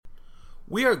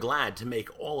We are glad to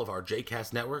make all of our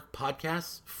JCast Network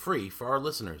podcasts free for our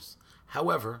listeners.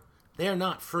 However, they are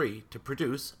not free to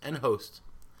produce and host.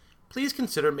 Please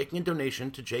consider making a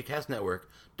donation to JCast Network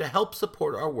to help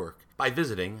support our work by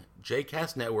visiting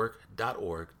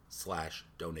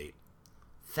jcastnetwork.org/donate.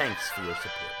 Thanks for your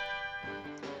support.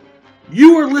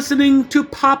 You are listening to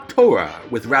Pop Torah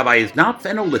with Rabbi Knopf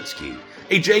and Olitsky,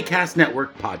 a JCast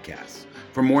Network podcast.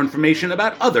 For more information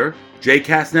about other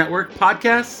JCast Network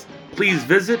podcasts, please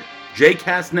visit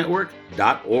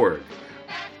jcastnetwork.org.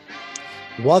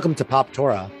 Welcome to Pop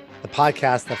Torah, the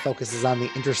podcast that focuses on the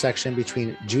intersection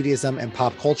between Judaism and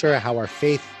pop culture, how our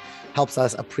faith helps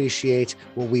us appreciate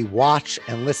what we watch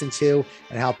and listen to,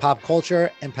 and how pop culture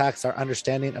impacts our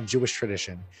understanding of Jewish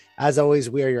tradition. As always,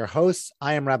 we are your hosts.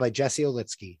 I am Rabbi Jesse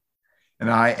Olitsky. And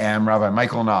I am Rabbi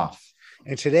Michael Knopf.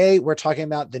 And today we're talking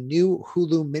about the new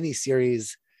Hulu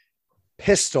miniseries,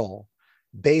 Pistol,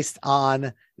 based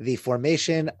on the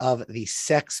formation of the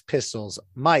Sex Pistols.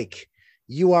 Mike,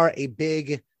 you are a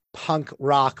big punk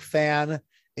rock fan,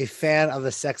 a fan of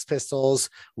the Sex Pistols.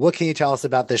 What can you tell us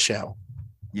about this show?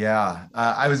 Yeah,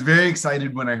 I was very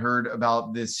excited when I heard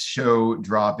about this show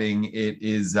dropping. It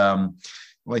is,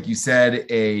 like you said,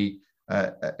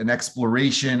 an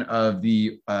exploration of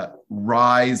the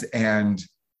rise and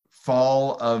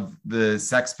fall of the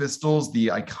Sex Pistols, the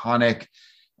iconic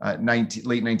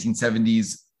late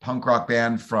 1970s punk rock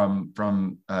band from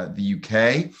the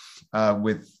UK,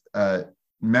 with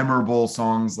memorable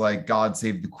songs like God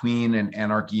Save the Queen and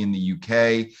Anarchy in the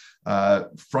UK,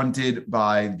 fronted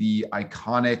by the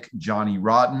iconic Johnny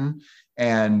Rotten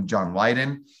and John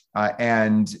Lydon,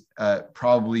 and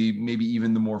probably maybe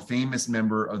even the more famous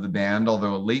member of the band,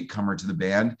 although a latecomer to the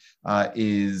band,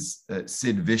 is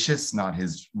Sid Vicious, not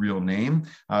his real name,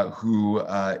 who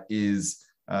is...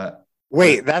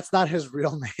 Wait, that's not his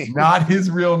real name. Not his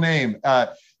real name.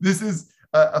 This is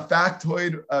a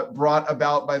factoid brought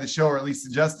about by the show, or at least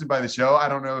suggested by the show. I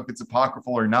don't know if it's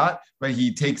apocryphal or not, but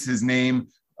he takes his name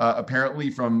apparently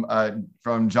from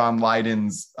John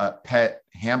Lydon's pet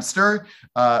hamster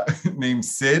named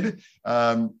Sid.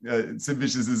 Sid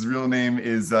Vicious's real name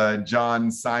is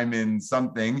John Simon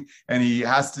something, and he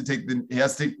has to take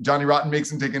Johnny Rotten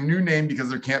makes him take a new name because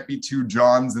there can't be two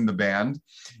Johns in the band,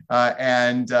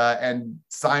 and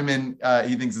Simon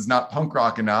he thinks is not punk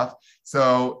rock enough.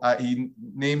 So he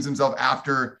names himself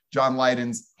after John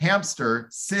Lydon's hamster,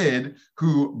 Sid,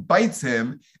 who bites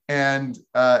him. And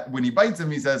when he bites him,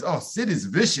 he says, "Oh, Sid is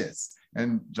vicious."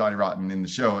 And Johnny Rotten, in the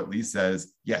show at least,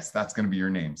 says, "Yes, that's going to be your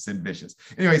name, Sid Vicious."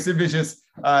 Anyway, Sid Vicious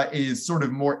is sort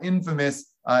of more infamous,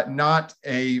 not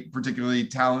a particularly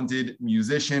talented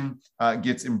musician,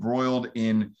 gets embroiled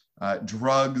in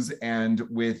drugs and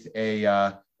with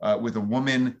a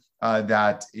woman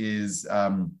that is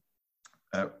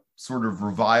sort of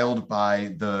reviled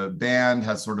by the band,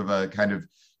 has sort of a kind of,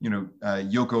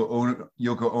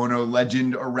 Yoko Ono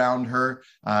legend around her.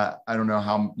 I don't know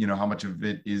how much of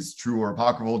it is true or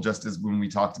apocryphal, just as when we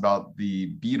talked about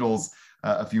the Beatles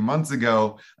a few months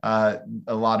ago, a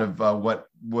lot of what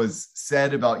was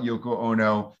said about Yoko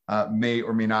Ono may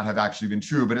or may not have actually been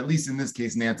true. But at least in this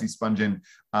case, Nancy Spungen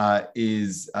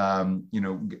is,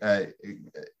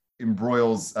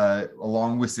 embroils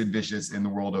along with Sid Vicious in the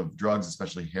world of drugs,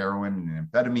 especially heroin and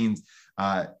amphetamines.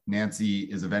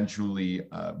 Nancy is eventually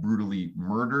brutally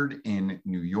murdered in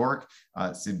New York.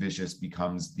 Sid Vicious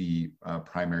becomes the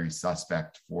primary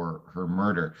suspect for her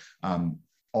murder.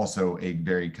 Also a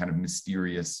very kind of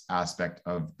mysterious aspect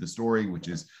of the story, which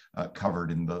is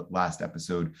covered in the last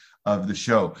episode of the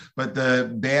show. But the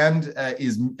band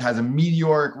has a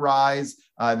meteoric rise.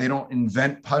 They don't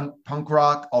invent punk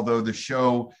rock, although the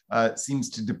show seems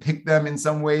to depict them in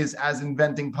some ways as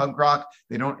inventing punk rock.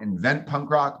 They don't invent punk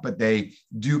rock, but they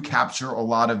do capture a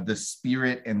lot of the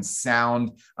spirit and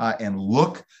sound and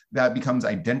look that becomes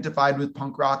identified with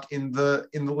punk rock in the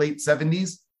late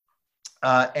 70s.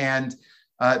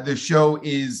 The show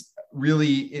is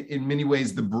really, in many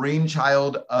ways, the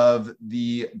brainchild of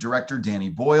the director Danny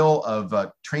Boyle of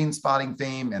Trainspotting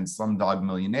fame and Slumdog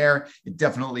Millionaire. It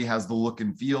definitely has the look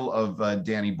and feel of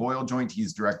Danny Boyle joint.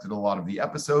 He's directed a lot of the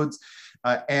episodes.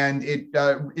 And it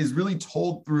is really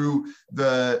told through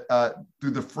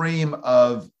the frame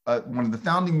of one of the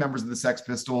founding members of the Sex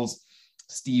Pistols,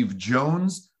 Steve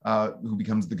Jones, who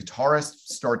becomes the guitarist,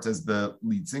 starts as the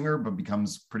lead singer, but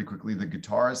becomes pretty quickly the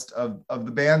guitarist of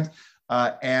the band.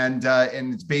 and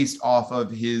it's based off of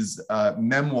his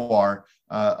memoir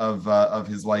of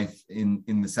his life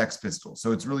in the Sex Pistols.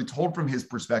 So it's really told from his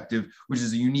perspective, which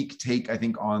is a unique take, I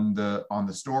think, on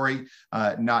the story.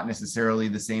 Not necessarily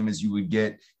the same as you would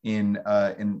get in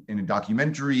a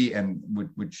documentary, and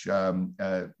which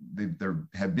there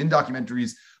have been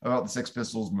documentaries about the Sex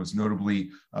Pistols, most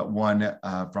notably one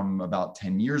from about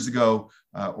 10 years ago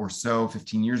or so,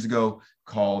 15 years ago,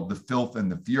 called The Filth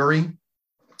and the Fury,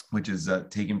 which is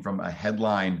taken from a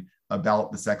headline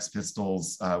about the Sex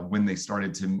Pistols when they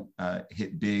started to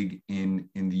hit big in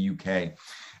the UK.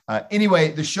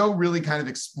 Anyway, the show really kind of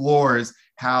explores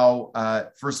how,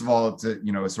 first of all, it's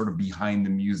a sort of behind the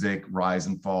music rise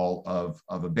and fall of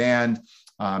a band.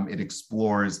 It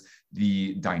explores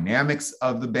the dynamics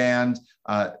of the band,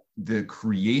 the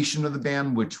creation of the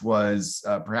band, which was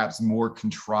perhaps more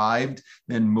contrived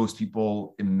than most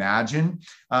people imagine,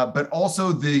 but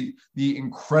also the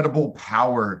incredible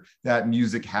power that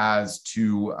music has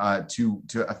to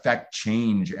affect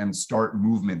change and start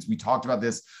movements. We talked about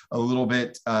this a little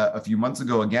bit a few months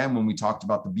ago. Again, when we talked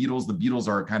about the Beatles, the Beatles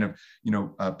are a kind of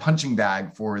a punching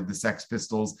bag for the Sex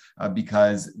Pistols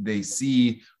because they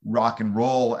see rock and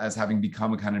roll as having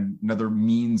become a kind of another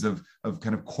means of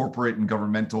kind of corporate and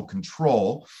governmental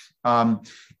control.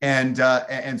 And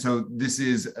so this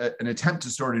is an attempt to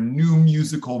start a new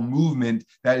musical movement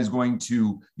that is going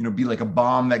to, be like a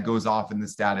bomb that goes off in the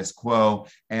status quo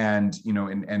and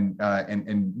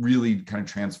really kind of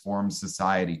transforms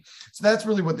society. So that's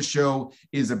really what the show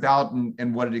is about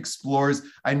and what it explores.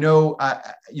 I know,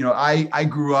 I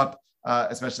grew up,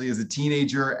 especially as a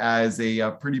teenager, as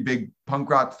a pretty big punk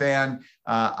rock fan.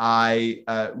 I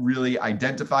really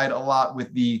identified a lot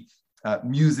with the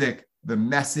music, the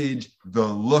message, the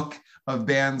look of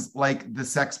bands like the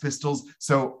Sex Pistols.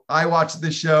 So I watched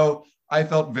the show. I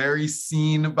felt very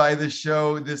seen by the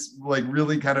show. This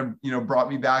really kind of, brought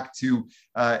me back to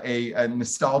a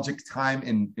nostalgic time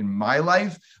in my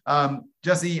life.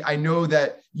 Jesse, I know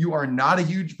that you are not a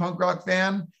huge punk rock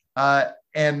fan.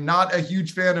 And not a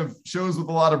huge fan of shows with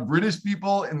a lot of British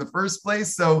people in the first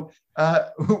place. So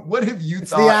what have you thought?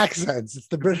 It's the accents. It's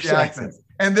the British accents.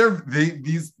 And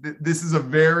this is a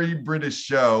very British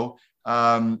show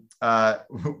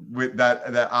with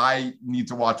that I need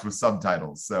to watch with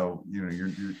subtitles. So, you're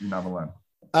not alone.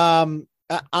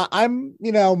 I'm,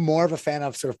 more of a fan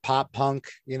of sort of pop punk,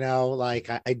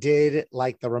 I did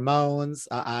like the Ramones.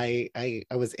 I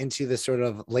was into the sort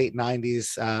of late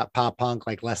 90s pop punk,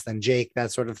 like Less Than Jake,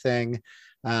 that sort of thing.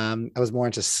 I was more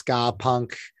into ska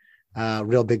punk,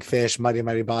 Real Big Fish, Mighty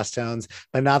Mighty Bosstones,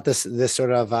 but not this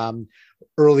sort of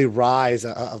early rise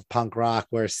of punk rock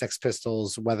where Sex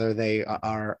Pistols, whether they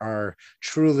are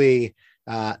truly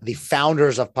the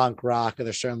founders of punk rock, or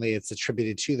it's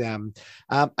attributed to them.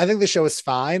 I think the show is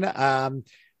fine.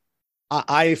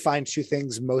 I find two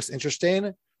things most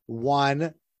interesting.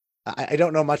 One, I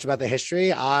don't know much about the history.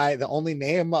 The only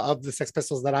name of the Sex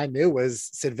Pistols that I knew was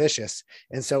Sid Vicious.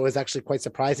 And so it was actually quite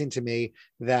surprising to me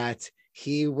that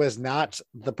he was not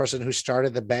the person who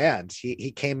started the band.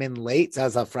 He came in late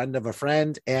as a friend of a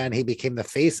friend, and he became the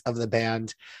face of the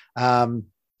band.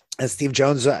 And Steve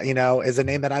Jones, is a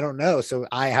name that I don't know. So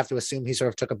I have to assume he sort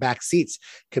of took a back seat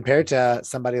compared to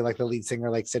somebody like the lead singer,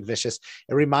 like Sid Vicious.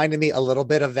 It reminded me a little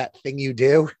bit of That Thing You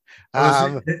Do.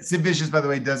 Sid Vicious, by the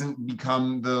way, doesn't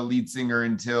become the lead singer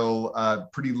until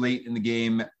pretty late in the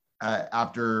game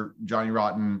after Johnny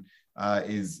Rotten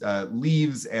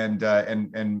leaves and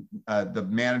the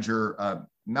manager,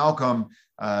 Malcolm,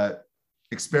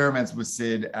 experiments with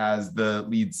Sid as the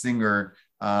lead singer.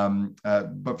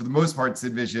 But for the most part,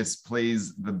 Sid Vicious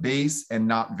plays the bass and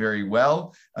not very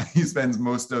well. He spends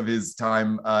most of his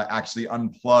time actually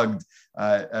unplugged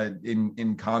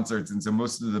in concerts. And so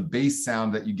most of the bass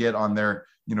sound that you get on their,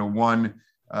 one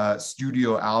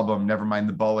studio album, Nevermind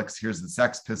the Bollocks, Here's the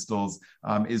Sex Pistols,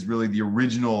 is really the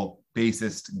original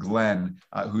bassist Glenn,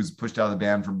 who's pushed out of the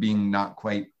band for being not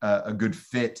quite a good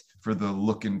fit for the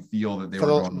look and feel that they were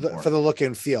going for. For the look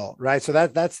and feel, right? So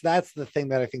that's the thing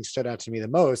that I think stood out to me the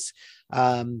most,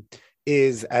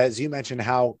 is, as you mentioned,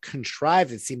 how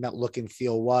contrived it seemed that look and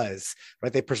feel was,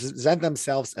 right? They present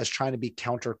themselves as trying to be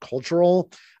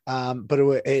countercultural, but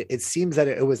it seems that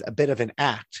it was a bit of an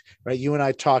act, right? You and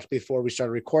I talked before we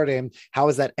started recording. How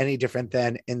is that any different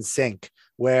than NSYNC,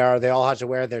 where they all had to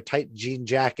wear their tight jean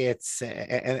jackets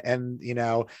and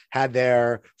had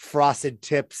their frosted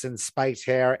tips and spiked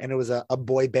hair, and it was a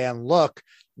boy band look?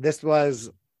 This was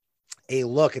a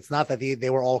look. It's not that they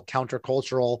were all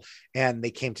countercultural and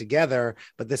they came together,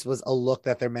 but this was a look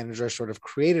that their manager sort of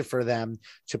created for them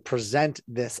to present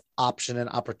this option and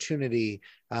opportunity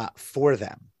for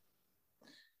them.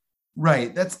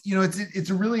 Right. That's, it's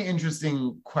a really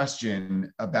interesting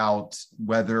question about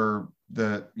whether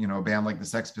a band like the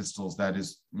Sex Pistols that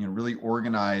is, really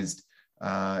organized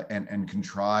and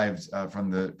contrived from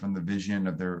the vision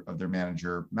of their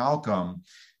manager Malcolm.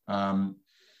 Are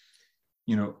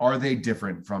they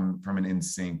different from an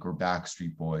NSYNC or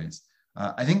Backstreet Boys?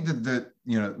 I think that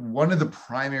one of the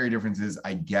primary differences,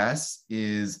 I guess,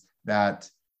 is that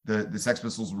the Sex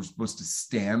Pistols were supposed to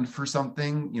stand for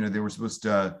something. They were supposed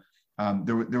to.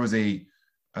 There was a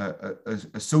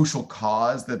social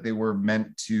cause that they were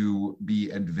meant to be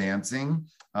advancing,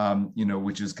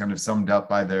 which is kind of summed up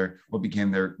by what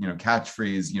became their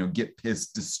catchphrase, "Get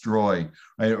pissed, destroy,"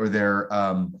 right? Or their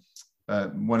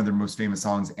one of their most famous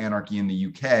songs, "Anarchy in the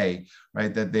UK,"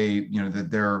 right? That they,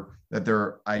 that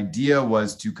their idea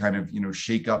was to kind of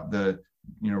shake up the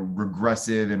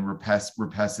regressive and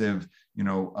repressive,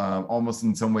 almost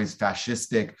in some ways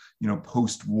fascistic,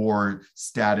 post-war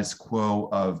status quo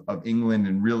of England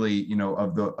and really,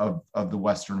 of the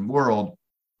Western world,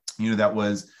 that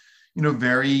was,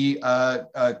 very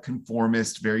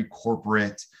conformist, very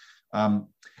corporate.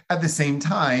 At the same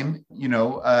time,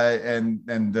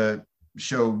 and the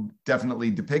show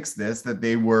definitely depicts this, that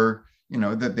they were,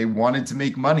 that they wanted to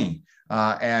make money,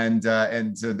 and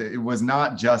so it was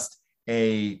not just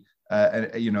an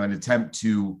attempt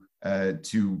to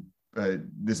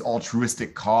this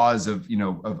altruistic cause of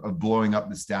blowing up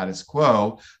the status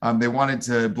quo. They wanted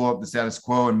to blow up the status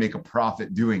quo and make a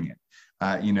profit doing it.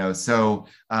 So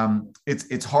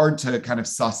it's hard to kind of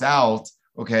suss out,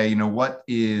 okay, what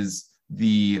is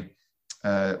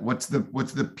what's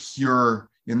the pure.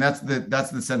 And that's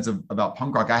the sense about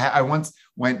punk rock. I once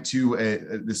went to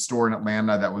this store in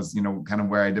Atlanta that was, kind of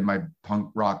where I did my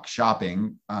punk rock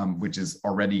shopping, which is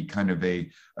already kind of a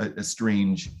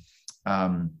strange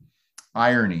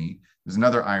irony. There's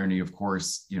another irony, of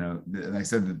course. I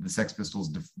said that the Sex Pistols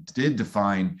did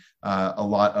define a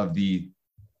lot of the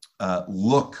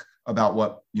look about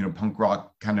what punk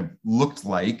rock kind of looked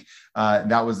like.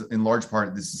 That was in large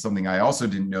part, this is something I also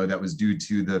didn't know, that was due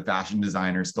to the fashion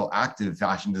designer, still active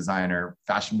fashion designer,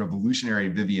 fashion revolutionary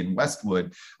Vivienne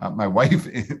Westwood. My wife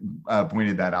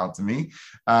pointed that out to me.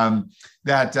 So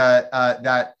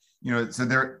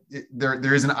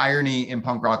there is an irony in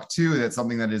punk rock too. That's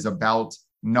something that is about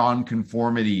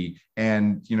nonconformity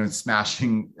and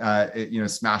smashing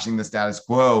the status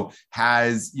quo,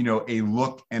 has a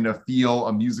look and a feel,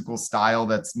 a musical style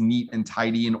that's neat and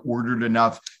tidy and ordered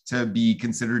enough to be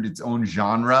considered its own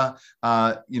genre.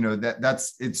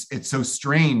 It's so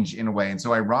strange in a way, and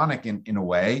so ironic in a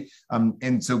way.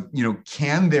 And so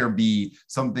can there be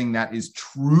something that is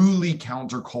truly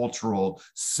countercultural,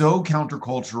 so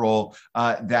countercultural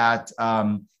that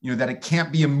that it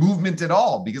can't be a movement at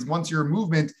all? Because once you're a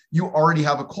movement, you already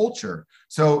have a culture.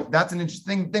 So that's an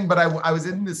interesting thing. But I was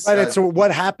in this. But it's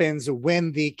what happens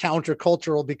when the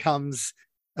countercultural becomes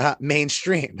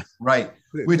mainstream, right?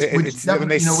 Which when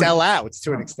they sell out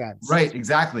to an extent, right?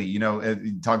 Exactly. You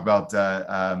talk about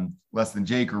Less Than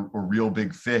Jake or Real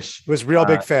Big Fish. It was Real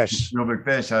Big Fish. Real Big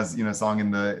Fish has a song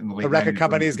in the late. The record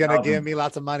company is going to give me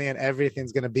lots of money and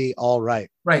everything's going to be all right.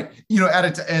 Right.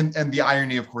 And the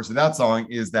irony, of course, of that song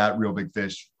is that Real Big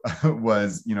Fish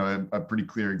was a pretty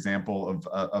clear example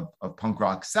of punk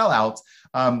rock sellouts.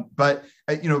 But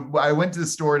I went to the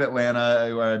store in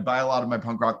Atlanta. I buy a lot of my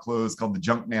punk rock clothes, called the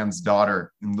Junkman's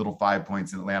Daughter in Little 5 Points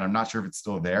in Atlanta. I'm not sure if it's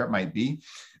still there. It might be.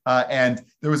 And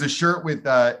there was a shirt with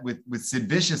Sid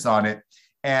Vicious on it.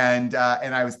 And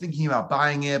I was thinking about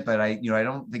buying it, but I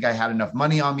don't think I had enough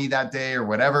money on me that day or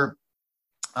whatever.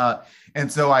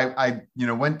 And so I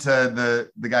went to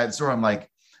the guy at the store. I'm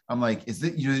like, is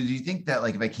it, do you think that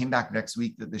like if I came back next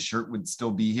week that the shirt would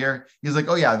still be here? He's like,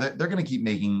 oh yeah, they're going to keep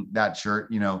making that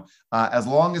shirt, as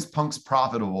long as punk's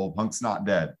profitable, punk's not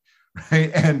dead.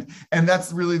 Right. And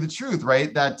that's really the truth,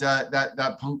 right?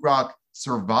 That punk rock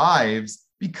survives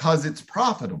because it's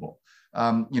profitable.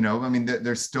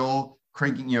 They're still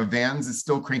cranking, Vans is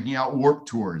still cranking out Warped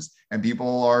Tours, and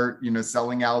people are,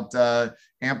 selling out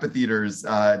amphitheaters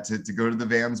to go to the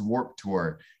Vans Warped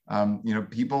Tour.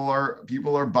 People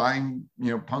are buying,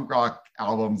 punk rock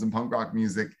albums and punk rock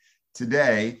music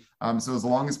today. So as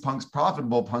long as punk's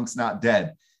profitable, punk's not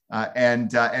dead.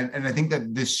 And I think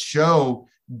that this show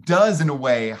does in a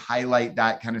way highlight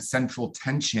that kind of central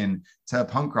tension to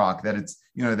punk rock, that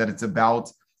it's about,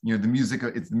 the music,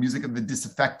 it's the music of the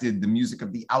disaffected, the music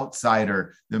of the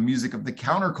outsider, the music of the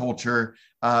counterculture,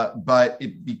 but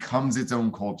it becomes its own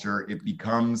culture. It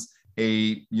becomes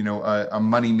a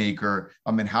money maker.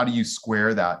 And how do you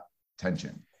square that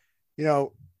tension?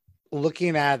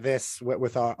 Looking at this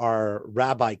with our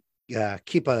rabbi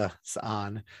keep us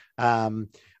on,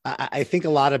 I think a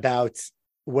lot about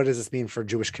what does this mean for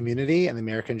Jewish community and the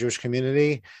American Jewish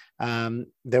community.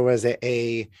 There was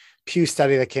a Pew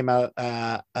study that came out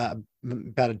about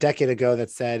a decade ago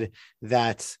that said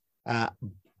that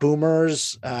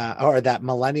boomers or that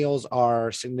millennials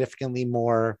are significantly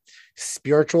more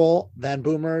spiritual than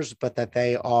boomers, but that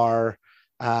they are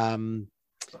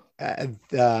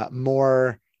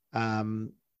more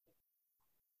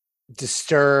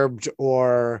disturbed,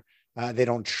 or they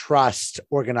don't trust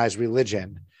organized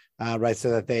religion, right?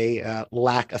 So that they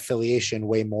lack affiliation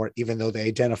way more, even though they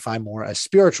identify more as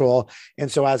spiritual.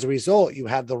 And so as a result, you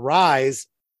have the rise,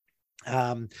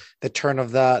 the turn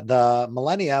of the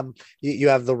millennium, you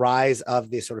have the rise of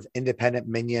the sort of independent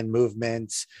minyan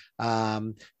movement,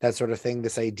 that sort of thing,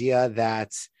 this idea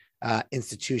that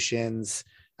institutions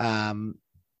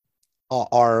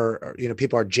are,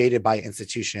 people are jaded by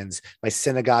institutions, by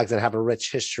synagogues that have a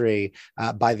rich history,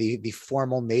 by the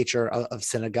formal nature of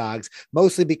synagogues,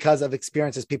 mostly because of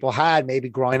experiences people had maybe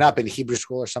growing up in Hebrew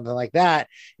school or something like that.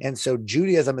 And so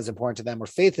Judaism is important to them, or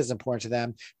faith is important to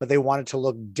them, but they wanted to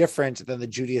look different than the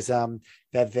Judaism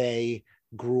that they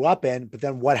grew up in. But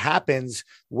then what happens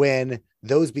when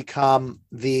those become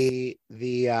the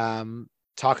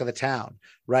talk of the town,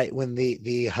 right? When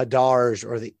the Hadars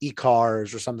or the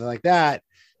Ikars or something like that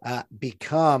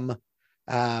become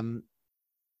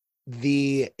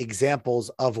the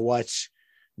examples of what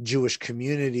Jewish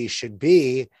community should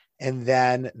be, and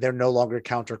then they're no longer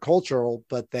countercultural,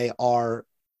 but they are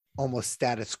almost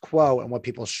status quo and what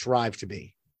people strive to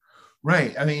be.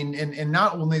 Right. I mean, and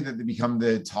not only that they become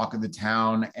the talk of the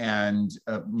town and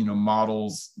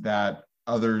models that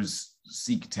others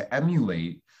seek to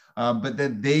emulate, but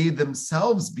that they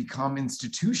themselves become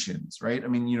institutions, right? I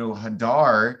mean,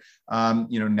 Hadar,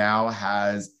 now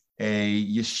has a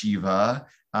yeshiva,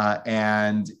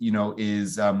 and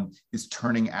is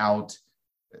turning out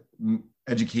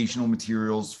educational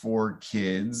materials for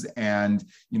kids, and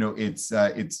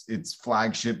its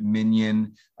flagship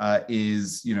minyan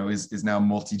is now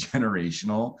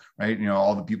multi-generational, right?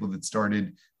 All the people that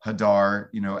started Hadar,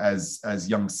 as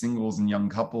young singles and young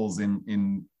couples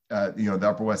in the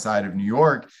Upper West Side of New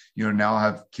York, now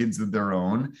have kids of their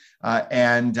own,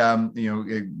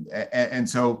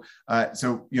 so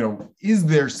is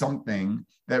there something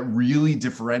that really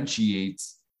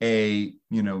differentiates a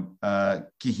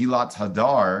Kehilat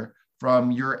Hadar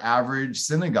from your average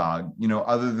synagogue,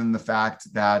 other than the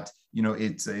fact that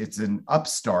it's an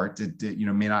upstart, it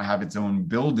may not have its own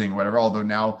building, whatever, although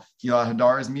now Kehilat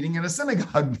Hadar is meeting in a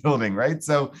synagogue building, right?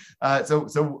 So what's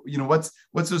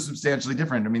so substantially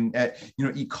different? I mean,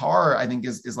 Ikar, I think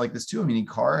is like this too. I mean,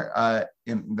 Ikar,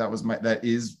 that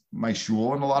is my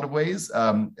shul in a lot of ways.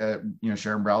 Sharon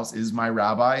Brous is my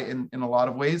rabbi in a lot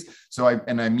of ways. So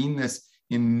I mean this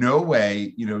in no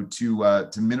way,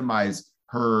 to minimize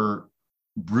her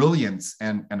brilliance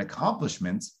and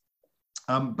accomplishments.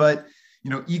 But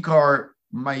Ikar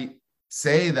might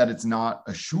say that it's not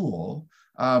a shul,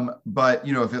 but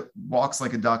if it walks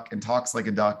like a duck and talks like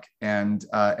a duck and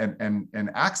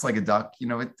acts like a duck,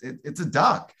 it's a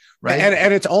duck, right?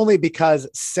 And it's only because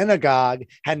synagogue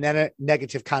had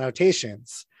negative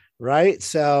connotations, right?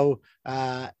 So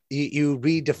you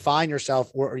redefine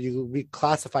yourself, or you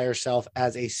reclassify yourself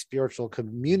as a spiritual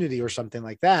community or something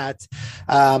like that.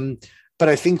 But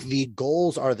I think the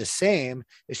goals are the same.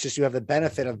 It's just you have the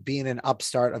benefit of being an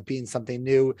upstart, of being something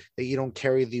new, that you don't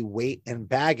carry the weight and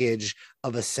baggage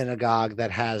of a synagogue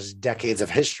that has decades of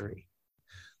history.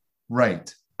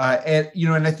 Right. And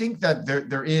I think that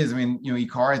there is, I mean,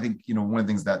 Ikar, I think, one of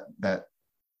the things that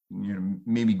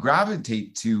maybe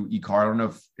gravitate to Ikar. I don't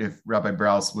know if Rabbi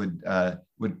Brous would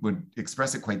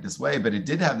express it quite this way, but it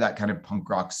did have that kind of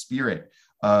punk rock spirit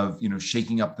of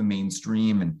shaking up the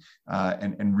mainstream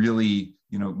and really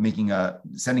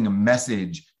sending a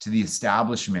message to the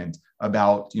establishment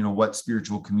about what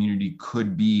spiritual community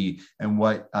could be, and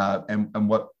what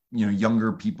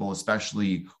younger people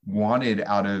especially wanted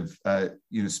out of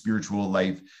spiritual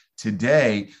life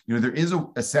today. There is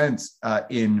a sense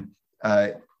and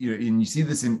you see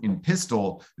this in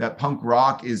Pistol, that punk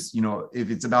rock is, if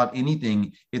it's about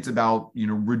anything, it's about,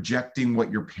 rejecting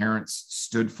what your parents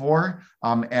stood for,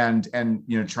 and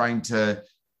trying to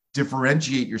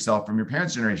differentiate yourself from your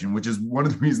parents' generation, which is one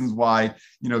of the reasons why,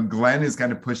 Glenn is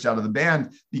kind of pushed out of the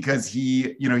band, because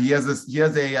he has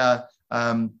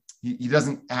he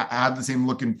doesn't have the same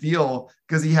look and feel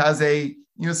because he has a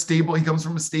stable. He comes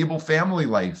from a stable family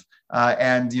life.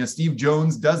 And Steve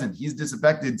Jones doesn't. He's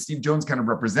disaffected. Steve Jones kind of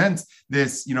represents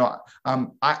this.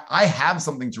 I have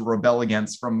something to rebel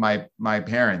against from my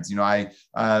parents. I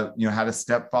had a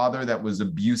stepfather that was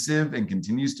abusive and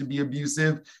continues to be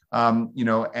abusive.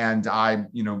 And I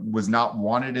was not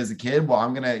wanted as a kid. Well,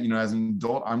 I'm gonna as an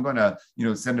adult, I'm gonna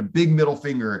send a big middle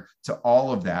finger to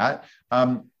all of that.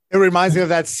 It reminds me of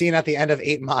that scene at the end of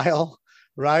 8 Mile,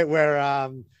 right,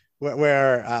 where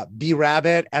B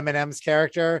Rabbit, Eminem's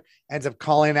character, ends up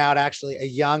calling out actually a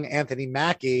young Anthony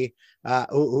Mackie,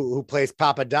 who plays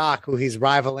Papa Doc, who he's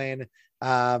rivaling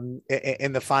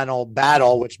in the final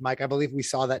battle, which, Mike, I believe we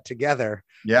saw that together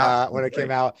when it came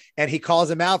out. And he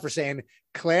calls him out for saying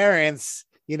Clarence,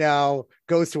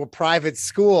 goes to a private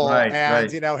school,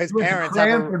 and his parents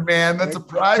Cranbrook, man, that's a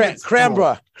private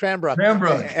Cranbrook,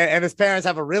 and his parents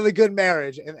have a really good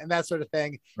marriage and that sort of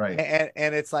thing. Right.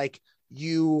 And it's like,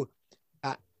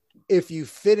 if you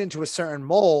fit into a certain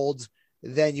mold,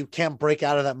 then you can't break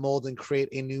out of that mold and create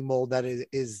a new mold that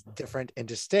is different and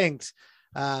distinct.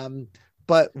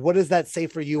 But what does that say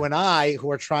for you and I,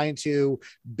 who are trying to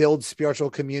build spiritual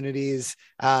communities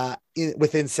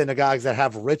within synagogues that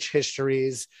have rich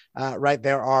histories, right?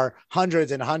 There are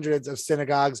hundreds and hundreds of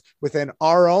synagogues within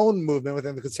our own movement,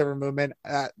 within the conservative movement,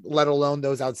 let alone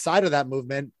those outside of that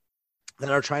movement, that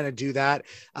are trying to do that.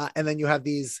 And then you have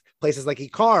these places like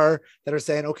Ikar that are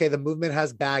saying, okay, the movement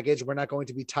has baggage. We're not going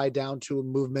to be tied down to a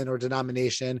movement or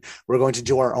denomination. We're going to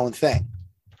do our own thing.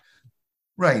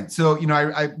 Right. So,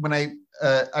 I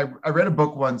read a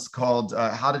book once called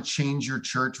How to Change Your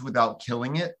Church Without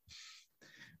Killing It.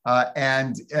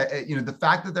 The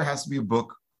fact that there has to be a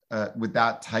book with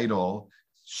that title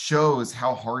shows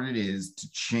how hard it is to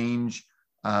change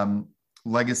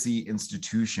legacy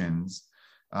institutions.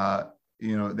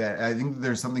 That I think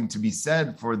there's something to be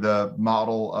said for the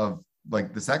model of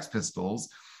like the Sex Pistols,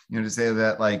 to say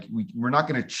that like we're not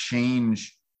going to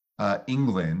change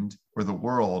England or the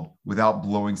world without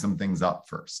blowing some things up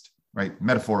first, right?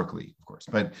 Metaphorically, of course,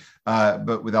 but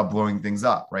without blowing things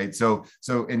up, right? So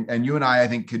and you and I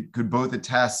think could both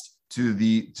attest to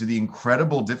the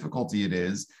incredible difficulty it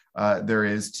is there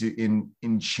is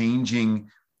in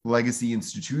changing legacy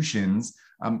institutions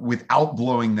without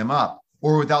blowing them up,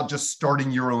 or without just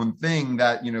starting your own thing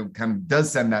that, kind of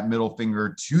does send that middle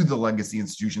finger to the legacy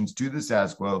institutions, to the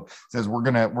status quo, says we're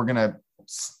gonna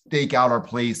stake out our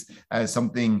place as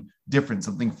something different,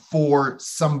 something for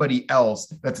somebody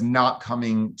else that's not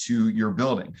coming to your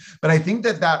building. But I think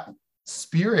that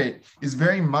spirit is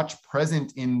very much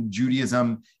present in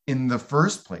Judaism in the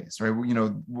first place, right?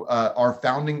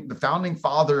 The founding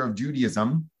father of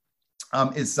Judaism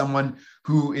is someone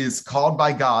who is called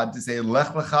by God to say, Lech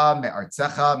lecha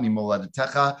me'artzecha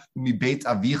mimoladetecha mibeit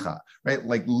avicha, right?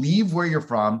 Like leave where you're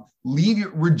from,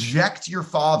 reject your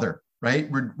father, right?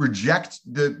 Reject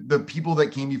the people that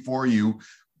came before you,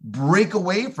 break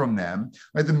away from them,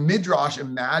 right? The Midrash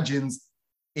imagines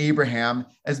Abraham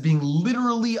as being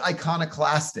literally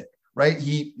iconoclastic, right?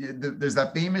 There's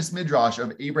that famous Midrash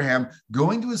of Abraham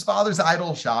going to his father's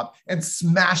idol shop and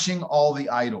smashing all the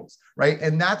idols, right?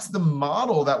 And that's the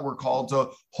model that we're called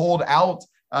to hold out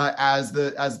as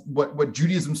what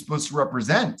Judaism is supposed to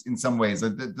represent in some ways.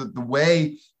 The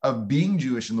way of being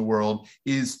Jewish in the world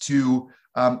is to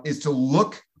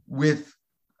look with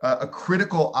a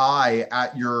critical eye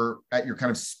at your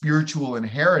kind of spiritual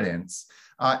inheritance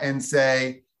and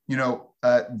say, there's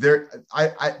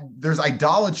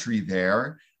idolatry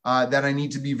there that I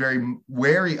need to be very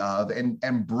wary of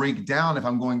and break down if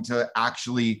I'm going to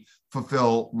actually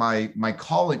fulfill my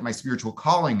calling, my spiritual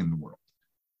calling in the world.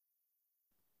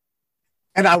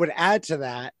 And I would add to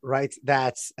that, right?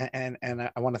 And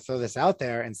I want to throw this out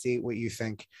there and see what you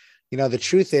think. The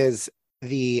truth is,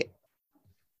 the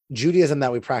Judaism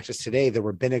that we practice today, the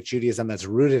rabbinic Judaism that's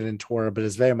rooted in Torah, but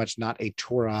is very much not a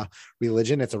Torah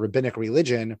religion, it's a rabbinic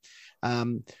religion,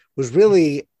 was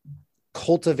really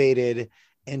cultivated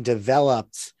and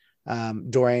developed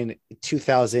during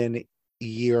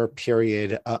 2,000-year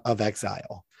period of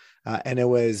exile. And it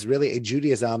was really a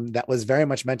Judaism that was very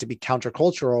much meant to be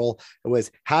countercultural. It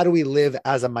was, how do we live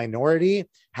as a minority?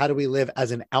 How do we live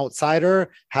as an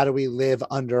outsider? How do we live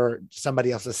under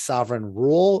somebody else's sovereign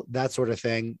rule? That sort of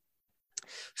thing.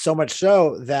 So much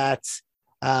so that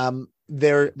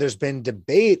there's been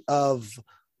debate of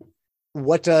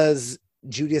what does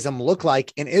Judaism look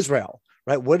like in Israel,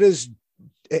 right? What does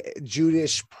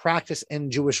Jewish practice and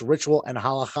Jewish ritual and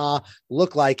halakha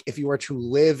look like if you were to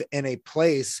live in a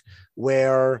place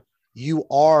where you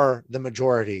are the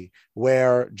majority,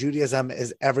 where Judaism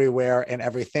is everywhere and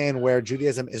everything, where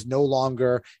Judaism is no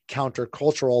longer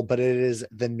countercultural, but it is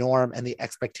the norm and the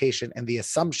expectation and the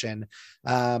assumption.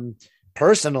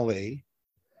 Personally,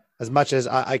 as much as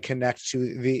I connect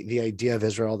to the idea of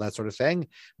Israel, that sort of thing,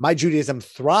 my Judaism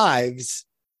thrives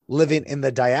living in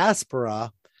the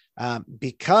diaspora,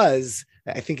 because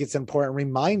I think it's an important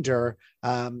reminder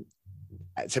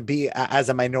to be as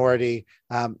a minority,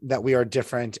 that we are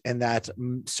different and that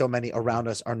so many around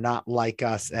us are not like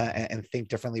us, and think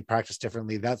differently, practice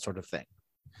differently, that sort of thing.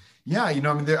 Yeah, I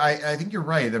mean, I think you're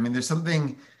right. I mean, there's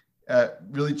something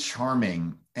really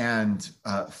charming and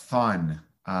fun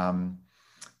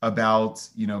about,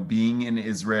 being in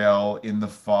Israel in the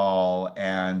fall,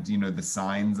 and, the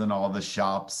signs and all the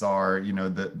shops are,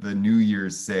 the New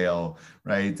Year's sale,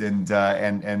 right? And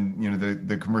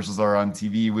the commercials are on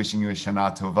TV wishing you a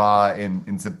Shana Tova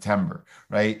in September,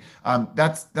 right?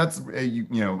 That's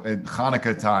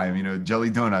Hanukkah time,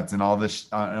 jelly donuts and all this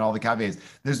and all the cafes.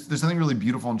 There's something really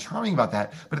beautiful and charming about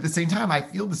that. But at the same time, I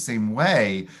feel the same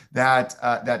way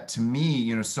that to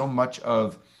me, so much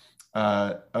of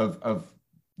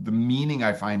the meaning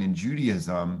I find in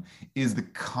Judaism is the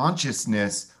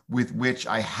consciousness with which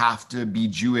I have to be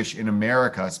Jewish in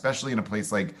America, especially in a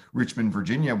place like Richmond,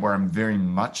 Virginia, where I'm very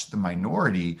much the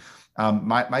minority.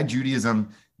 My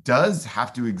Judaism does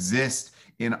have to exist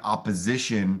in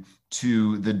opposition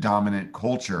to the dominant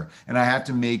culture. And I have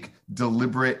to make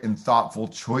deliberate and thoughtful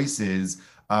choices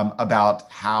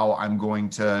about how I'm going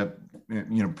to,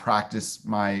 practice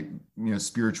my,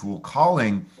 spiritual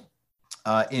calling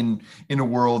in a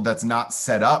world that's not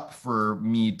set up for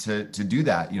me to do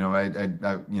that.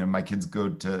 My kids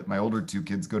my older two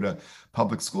kids go to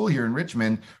public school here in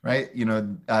Richmond, right?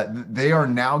 They are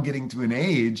now getting to an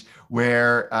age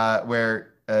where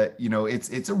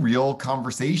it's a real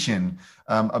conversation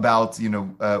about,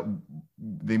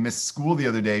 they missed school the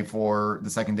other day for the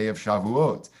second day of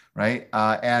Shavuot, right?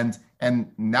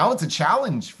 And now it's a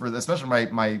challenge for especially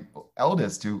my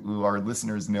eldest, who our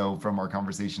listeners know from our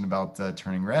conversation about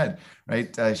Turning Red,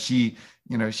 right? She's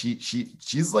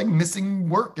like missing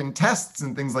work and tests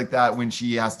and things like that when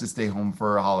she has to stay home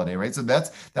for a holiday, right? So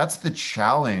that's the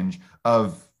challenge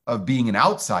of being an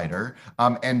outsider,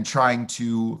 and trying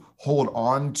to hold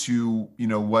on to,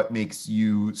 what makes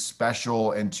you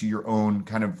special and to your own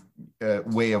kind of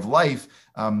way of life,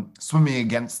 swimming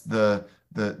against the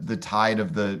tide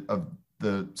of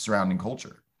the surrounding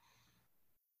culture.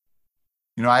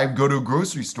 I go to a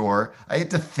grocery store, I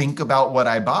get to think about what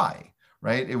I buy,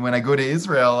 right? And when I go to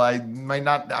Israel, I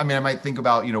might think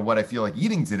about, what I feel like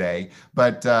eating today,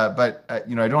 but I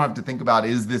don't have to think about,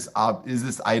 is this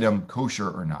item kosher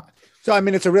or not? So,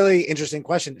 it's a really interesting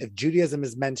question. If Judaism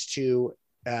is meant to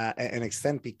an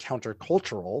extent be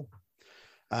countercultural,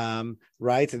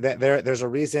 right? There's a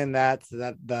reason that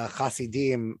the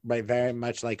Hasidim, right, very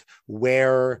much like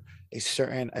wear a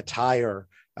certain attire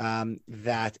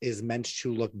that is meant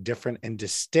to look different and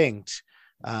distinct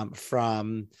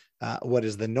from what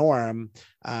is the norm.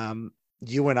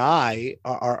 You and I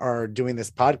are doing this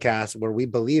podcast where we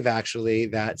believe actually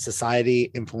that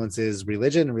society influences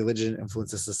religion and religion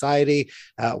influences society.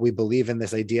 We believe in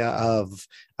this idea of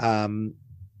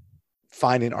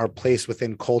finding our place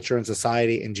within culture and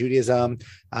society in Judaism,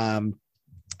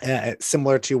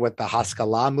 similar to what the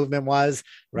Haskalah movement was,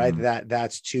 right? Mm-hmm.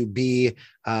 That's to be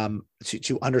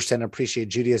to understand and appreciate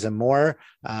Judaism more.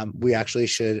 We actually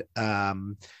should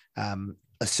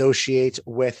associate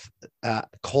with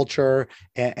culture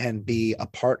and be a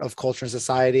part of culture and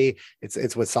society.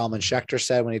 It's what Solomon Schechter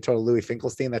said when he told Louis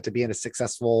Finkelstein that to be a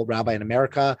successful rabbi in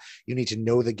America, you need to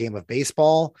know the game of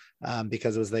baseball,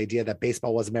 because it was the idea that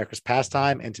baseball was America's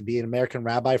pastime. And to be an American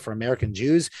rabbi for American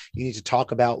Jews, you need to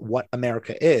talk about what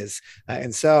America is.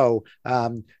 And so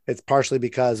it's partially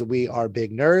because we are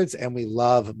big nerds and we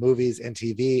love movies and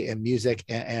TV and music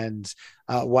and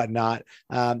whatnot.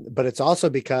 But it's also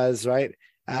because, right,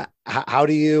 how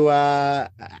do you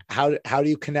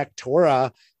connect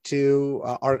Torah to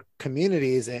our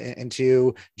communities and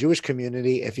to Jewish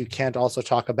community if you can't also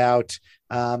talk about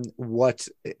what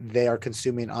they are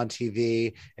consuming on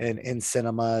TV and in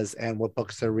cinemas and what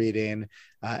books they're reading,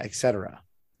 etc.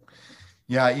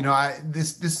 Yeah,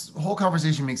 this whole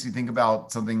conversation makes me think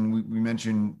about something we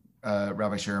mentioned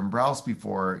Rabbi Sharon Brous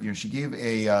before. She gave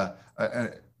a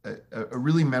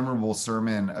really memorable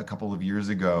sermon a couple of years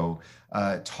ago,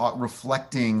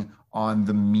 reflecting on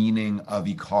the meaning of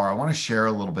Ikar. I want to share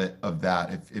a little bit of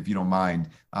that, if you don't mind,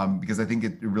 because I think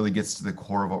it really gets to the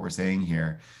core of what we're saying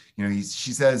here.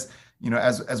 She says,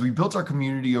 As we built our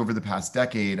community over the past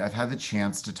decade, I've had the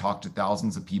chance to talk to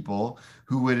thousands of people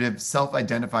who would have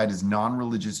self-identified as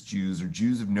non-religious Jews or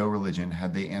Jews of no religion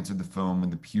had they answered the phone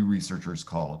when the Pew Researchers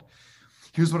called.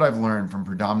 Here's what I've learned from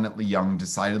predominantly young,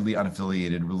 decidedly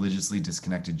unaffiliated, religiously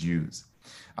disconnected Jews.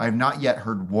 I have not yet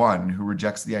heard one who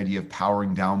rejects the idea of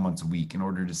powering down once a week in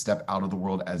order to step out of the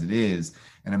world as it is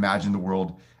and imagine the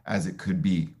world as it could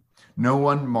be. No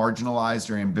one marginalized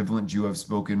or ambivalent Jew I've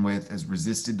spoken with has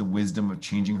resisted the wisdom of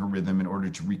changing her rhythm in order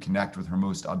to reconnect with her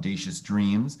most audacious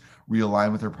dreams,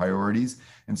 realign with her priorities,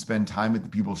 and spend time with the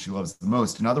people she loves the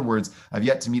most. In other words, I've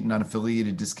yet to meet an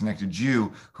unaffiliated, disconnected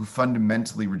Jew who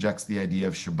fundamentally rejects the idea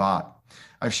of Shabbat.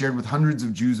 I've shared with hundreds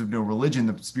of Jews of no religion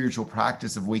the spiritual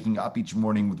practice of waking up each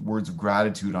morning with words of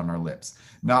gratitude on our lips.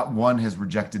 Not one has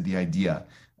rejected the idea.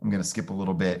 I'm going to skip a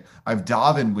little bit. I've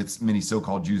davened with many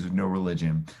so-called Jews of no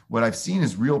religion. What I've seen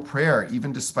is real prayer,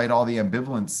 even despite all the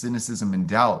ambivalence, cynicism, and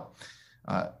doubt.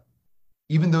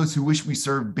 Even those who wish we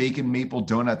served bacon maple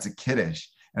donuts at Kiddush,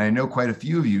 and I know quite a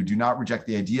few of you, do not reject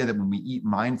the idea that when we eat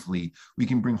mindfully, we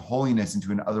can bring holiness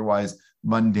into an otherwise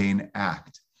mundane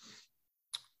act.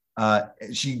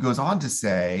 She goes on to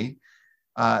say,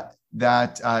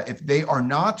 that if they are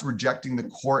not rejecting the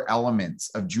core elements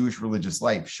of Jewish religious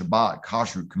life, Shabbat,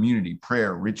 kashrut, community,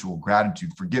 prayer, ritual,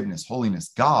 gratitude, forgiveness,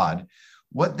 holiness, God,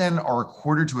 what then are a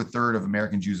quarter to a third of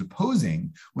American Jews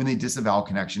opposing when they disavow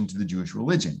connection to the Jewish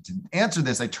religion? To answer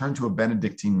this, I turn to a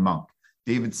Benedictine monk,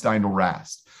 David Steindl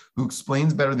Rast, who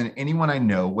explains better than anyone I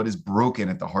know what is broken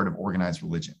at the heart of organized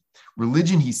religion.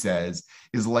 Religion, he says,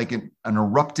 is like an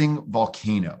erupting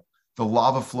volcano. The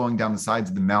lava flowing down the sides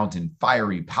of the mountain,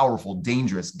 fiery, powerful,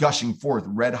 dangerous, gushing forth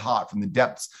red hot from the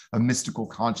depths of mystical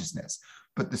consciousness.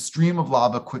 But the stream of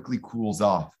lava quickly cools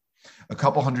off. A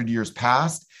couple hundred years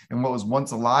passed, and what was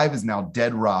once alive is now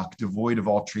dead rock, devoid of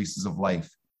all traces of life.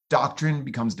 Doctrine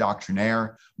becomes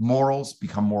doctrinaire, morals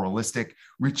become moralistic,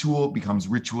 ritual becomes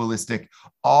ritualistic.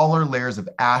 All are layers of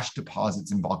ash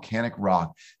deposits and volcanic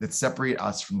rock that separate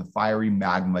us from the fiery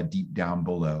magma deep down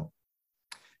below.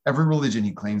 Every religion,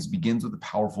 he claims, begins with a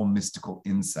powerful mystical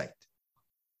insight.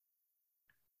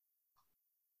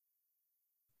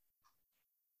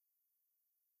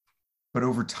 But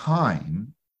over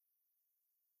time,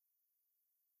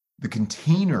 the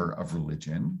container of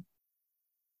religion,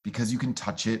 because you can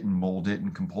touch it and mold it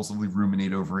and compulsively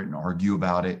ruminate over it and argue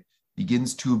about it,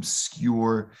 begins to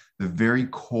obscure the very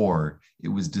core it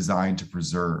was designed to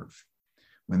preserve.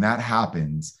 When that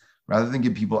happens, rather than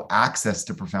give people access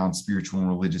to profound spiritual and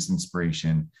religious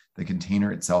inspiration, the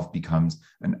container itself becomes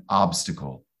an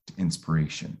obstacle to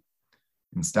inspiration.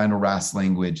 In Steindl Rast's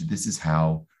language, this is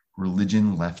how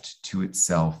religion left to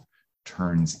itself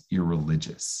turns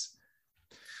irreligious.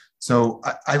 So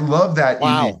I love that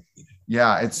image.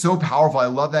 Yeah, it's so powerful. I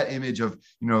love that image of,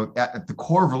 at the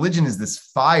core of religion is this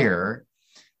fire,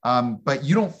 but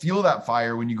you don't feel that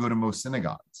fire when you go to most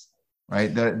synagogues.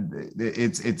 Right, that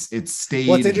it's stayed.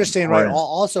 What's interesting, right?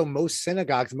 Also, most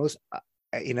synagogues,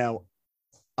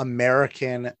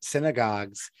 American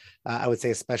synagogues, I would say,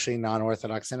 especially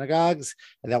non-Orthodox synagogues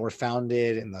that were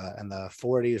founded in the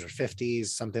 40s or 50s,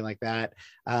 something like that,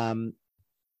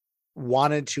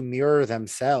 wanted to mirror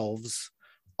themselves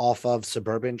off of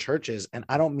suburban churches, and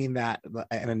I don't mean that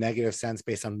in a negative sense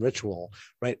based on ritual,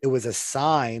 right? It was a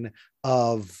sign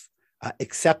of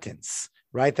acceptance.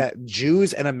 Right, that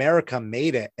Jews in America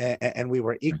made it, and we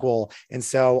were equal, and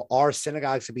so our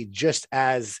synagogues should be just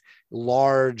as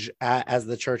large as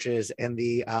the churches, and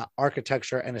the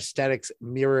architecture and aesthetics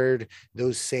mirrored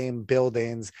those same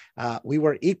buildings. We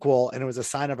were equal, and it was a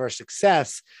sign of our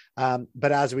success.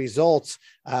 But as a result,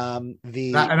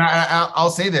 I'll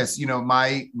say this: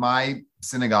 my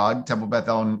synagogue, Temple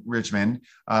Bethel in Richmond,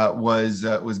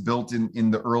 was built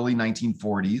in the early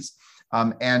 1940s,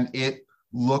 and it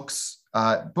looks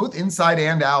both inside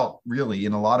and out, really,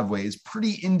 in a lot of ways,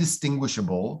 pretty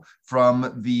indistinguishable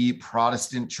from the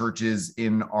Protestant churches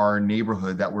in our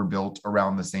neighborhood that were built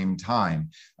around the same time.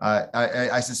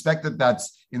 I suspect that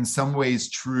that's in some ways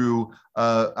true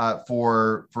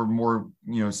for more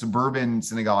suburban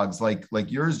synagogues like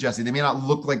yours, Jesse. They may not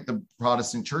look like the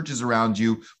Protestant churches around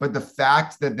you, but the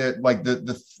fact that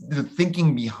the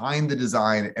thinking behind the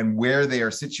design and where they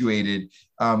are situated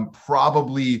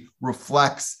probably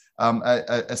reflects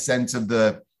a sense of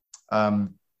the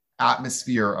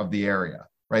atmosphere of the area,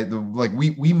 right?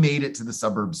 We made it to the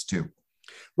suburbs too,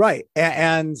 right?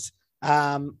 And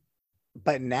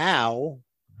but now,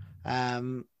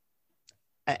 I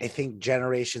think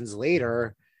generations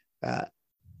later,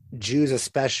 Jews,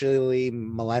 especially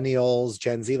millennials,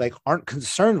 Gen Z, aren't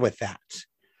concerned with that,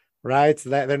 right? So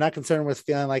that they're not concerned with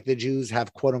feeling like the Jews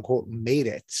have quote unquote made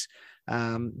it.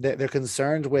 they're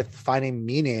concerned with finding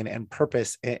meaning and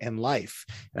purpose in life.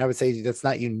 And I would say that's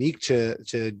not unique to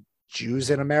Jews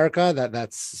in America,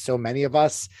 that's so many of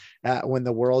us when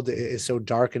the world is so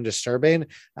dark and disturbing.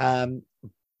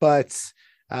 But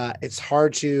it's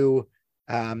hard to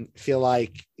feel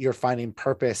like you're finding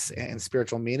purpose and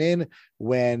spiritual meaning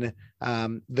when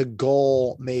the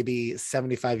goal maybe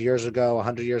 75 years ago,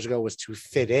 100 years ago was to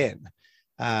fit in.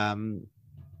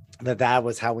 That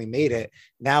was how we made it.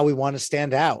 Now we want to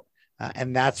stand out.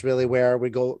 And that's really where we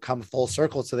come full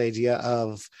circle to the idea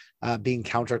of being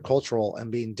countercultural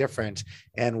and being different,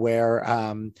 and where,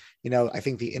 I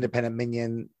think the independent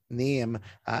minyanim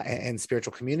and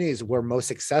spiritual communities were most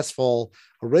successful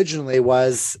originally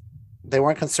was they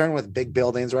weren't concerned with big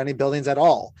buildings or any buildings at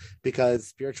all, because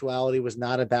spirituality was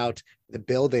not about the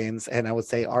buildings. And I would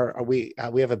say, we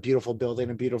have a beautiful building,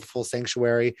 a beautiful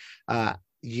sanctuary.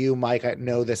 You, Mike,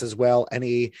 know this as well.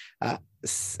 Any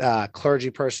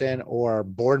clergy person or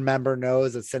board member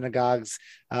knows that synagogues,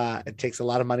 it takes a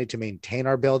lot of money to maintain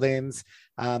our buildings.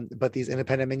 But these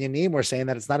independent minyanim were saying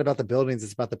that it's not about the buildings,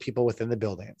 it's about the people within the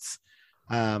buildings.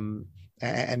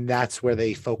 And that's where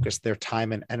they focus their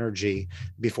time and energy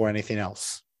before anything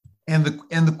else. And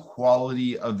the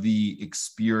quality of the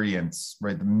experience,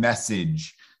 right? The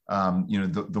message,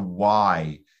 the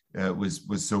why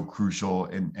was so crucial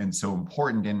and so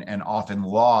important and often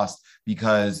lost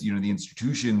because, the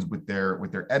institutions with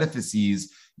their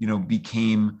edifices,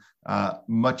 became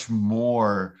much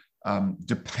more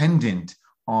dependent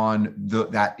on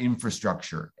that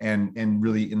infrastructure and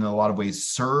really in a lot of ways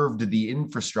served the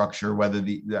infrastructure, rather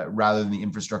than the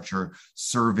infrastructure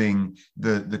serving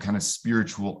the kind of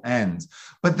spiritual ends.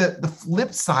 But the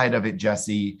flip side of it,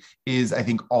 Jesse, is I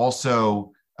think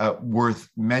also worth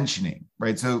mentioning,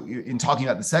 right? So in talking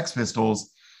about the Sex Pistols,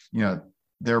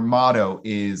 their motto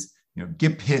is,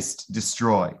 get pissed,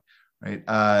 destroy,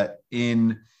 right?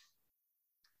 In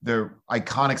their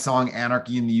iconic song,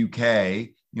 Anarchy in the UK,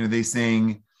 they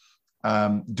sing,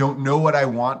 don't know what I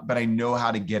want, but I know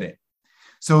how to get it.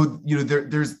 So,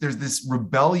 there's this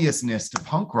rebelliousness to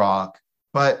punk rock,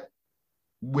 but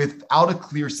without a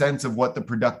clear sense of what the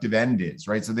productive end is,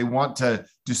 right? So they want to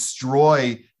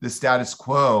destroy the status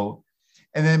quo.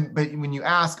 But when you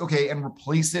ask, okay, and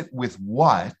replace it with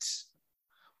what?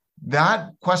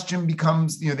 That question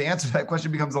becomes, the answer to that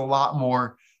question becomes a lot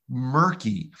more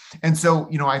murky. And so,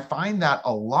 I find that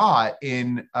a lot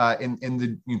in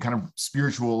the kind of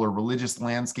spiritual or religious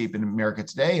landscape in America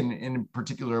today, and in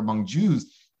particular among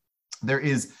Jews, there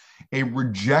is a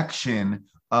rejection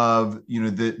of,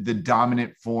 the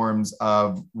dominant forms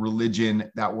of religion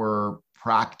that were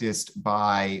practiced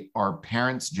by our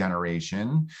parents'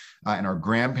 generation and our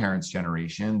grandparents'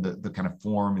 generation, the kind of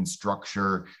form and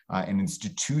structure and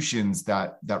institutions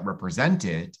that represent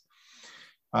it.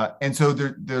 And so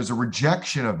there's a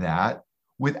rejection of that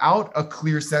without a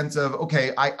clear sense of,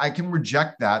 okay, I can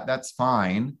reject that, that's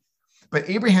fine. But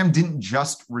Abraham didn't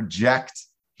just reject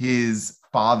his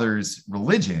father's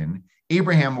religion.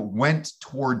 Abraham went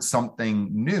towards something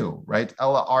new, right?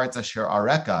 Ela aretz asher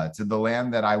areka, to the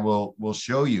land that I will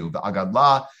show you. The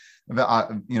agadlah, the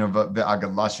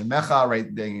agadlah shemecha, right?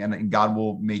 And God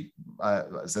will make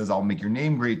says, "I'll make your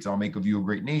name great, so I'll make of you a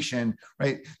great nation."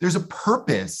 Right? There's a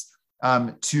purpose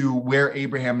to where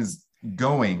Abraham is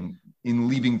going in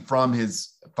leaving from his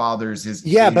father's.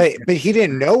 But he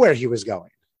didn't know where he was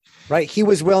going, right? He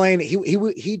was willing.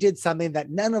 He did something that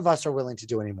none of us are willing to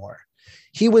do anymore.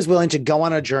 He was willing to go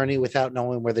on a journey without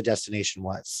knowing where the destination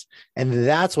was. And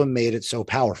that's what made it so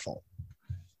powerful.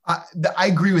 I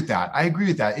agree with that.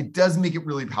 It does make it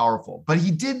really powerful. But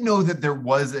he did know that there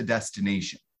was a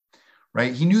destination,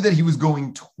 right? He knew that he was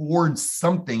going towards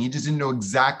something. He just didn't know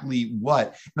exactly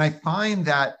what. And I find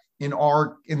that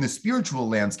in the spiritual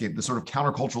landscape, the sort of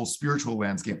countercultural spiritual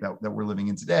landscape that we're living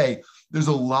in today, there's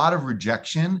a lot of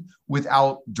rejection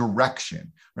without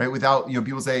direction, right? Without,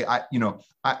 people say,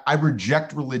 I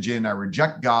reject religion, I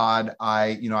reject God,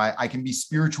 I can be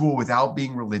spiritual without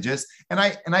being religious. And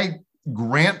I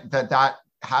grant that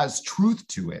has truth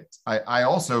to it. I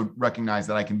also recognize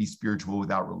that I can be spiritual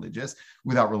without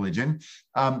religion.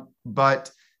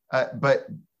 But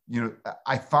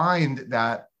I find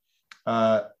that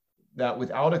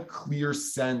without a clear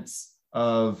sense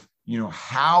of,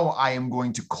 how I am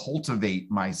going to cultivate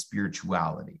my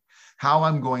spirituality, how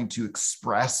I'm going to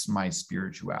express my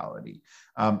spirituality,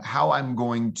 how I'm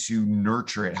going to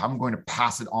nurture it, how I'm going to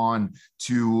pass it on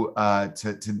to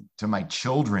my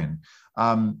children,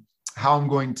 how I'm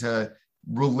going to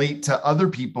relate to other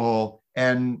people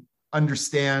and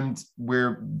understand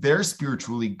where they're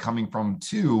spiritually coming from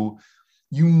too.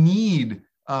 You need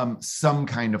some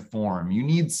kind of form. You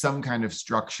need some kind of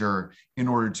structure in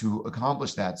order to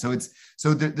accomplish that. So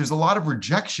there's a lot of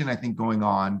rejection, I think, going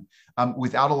on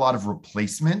without a lot of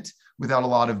replacement, without a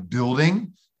lot of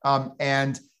building,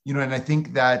 and I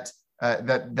think that I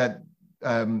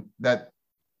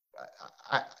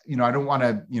don't want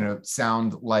to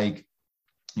sound like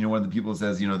one of the people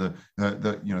says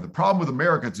the problem with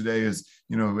America today is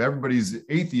everybody's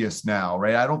atheist now,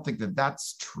 right? I don't think that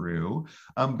that's true,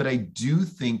 but I do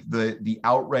think the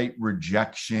outright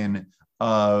rejection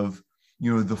of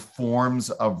the forms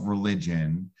of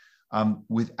religion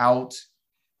without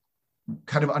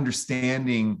kind of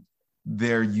understanding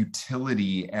their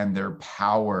utility and their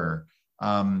power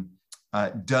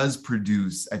does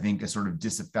produce, I think, a sort of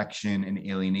disaffection and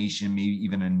alienation, maybe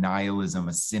even a nihilism,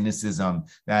 a cynicism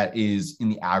that is in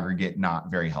the aggregate not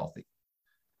very healthy.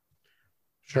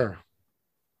 Sure.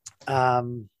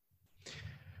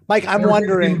 Mike, I'm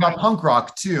wondering about punk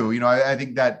rock too. I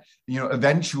think that,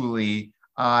 eventually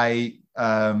I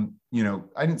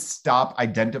didn't stop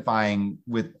identifying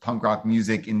with punk rock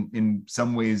music in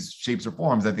some ways, shapes, or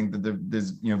forms. I think that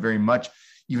there's, very much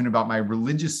even about my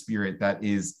religious spirit that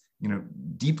is,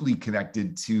 deeply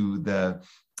connected to the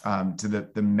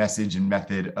message and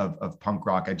method of punk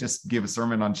rock. I just gave a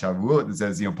sermon on Shavuot that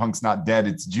says, punk's not dead,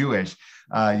 it's Jewish.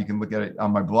 You can look at it on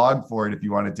my blog for it if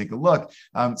you want to take a look.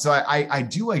 So I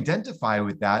do identify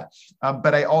with that,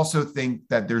 but I also think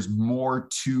that there's more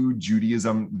to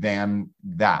Judaism than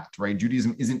that, right?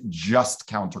 Judaism isn't just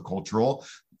countercultural.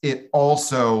 It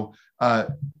also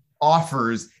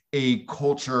offers a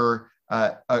culture,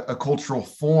 a cultural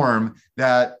form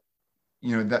that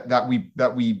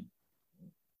that we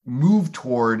move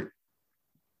toward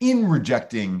in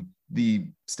rejecting the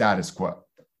status quo.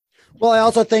 Well, I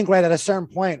also think, right, at a certain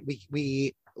point,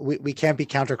 we can't be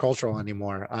countercultural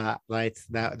anymore, right?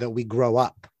 That we grow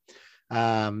up,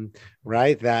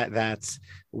 right? That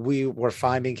we were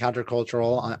fine being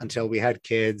countercultural until we had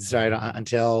kids, right?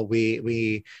 Until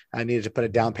we needed to put a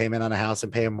down payment on a house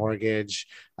and pay a mortgage.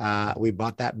 We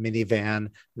bought that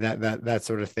minivan, that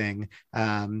sort of thing.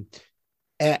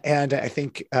 And I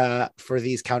think for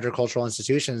these countercultural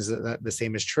institutions, the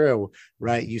same is true,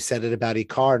 right? You said it about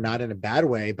Ikar, not in a bad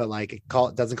way, but like it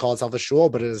doesn't call itself a shul,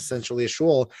 but it is essentially a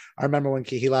shul. I remember when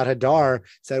Kehilat Hadar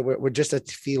said we're just a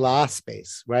tefillah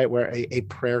space, right? We're a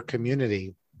prayer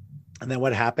community. And then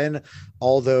what happened?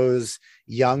 All those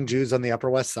young Jews on the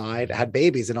Upper West Side had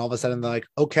babies, and all of a sudden they're like,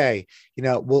 okay,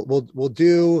 we'll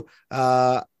do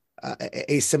a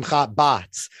Simchat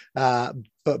Bat,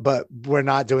 but we're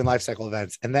not doing life cycle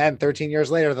events. And then 13 years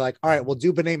later, they're like, all right, we'll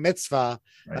do B'nai Mitzvah,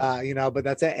 right. But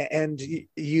that's it. And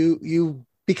you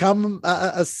become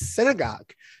a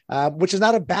synagogue, which is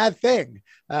not a bad thing,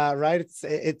 right?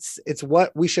 It's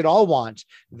what we should all want,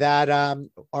 that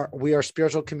we are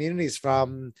spiritual communities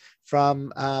from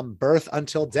birth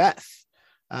until death.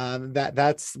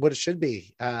 That's what it should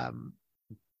be.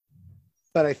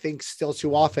 But I think still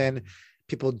too often,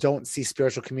 people don't see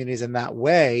spiritual communities in that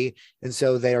way, and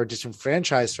so they are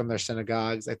disenfranchised from their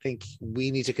synagogues. I think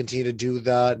we need to continue to do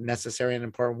the necessary and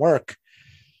important work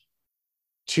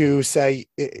to say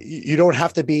you don't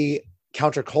have to be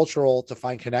countercultural to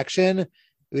find connection.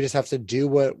 We just have to do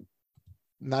what,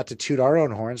 not to toot our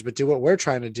own horns, but do what we're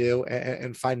trying to do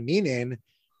and find meaning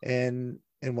in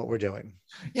what we're doing.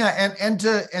 Yeah, and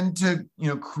to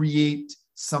create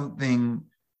something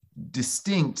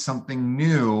distinct, something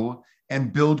new,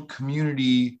 and build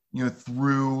community,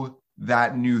 through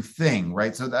that new thing,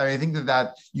 right? So I think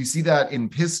that you see that in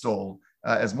Pistol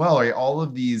as well, right? All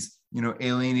of these,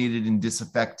 alienated and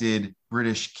disaffected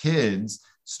British kids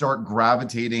start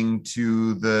gravitating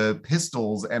to the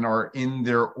Pistols and are in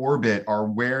their orbit, are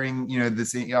wearing, the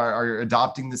same, are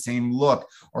adopting the same look,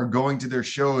 are going to their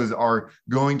shows, are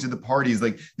going to the parties.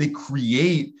 Like they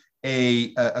create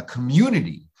a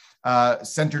community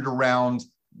centered around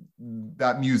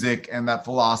that music and that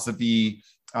philosophy,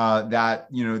 that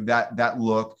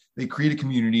look. They create a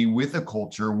community with a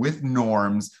culture, with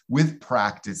norms, with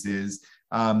practices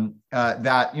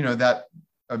that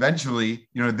eventually,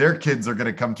 their kids are going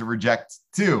to come to reject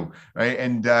too, right?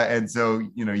 And so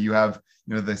you have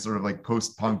the sort of like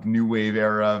post-punk new wave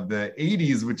era of the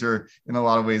 80s, which are in a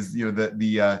lot of ways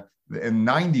the in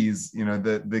 90s,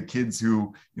 the kids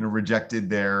who rejected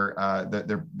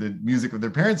the music of their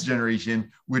parents'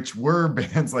 generation, which were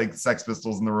bands like Sex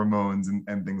Pistols and the Ramones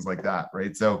and things like that,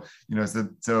 right? So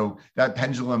so that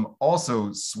pendulum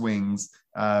also swings.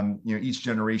 Each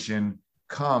generation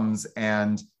comes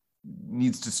and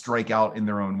needs to strike out in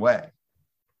their own way.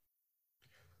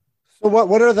 So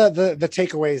what are the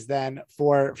takeaways then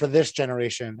for this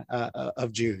generation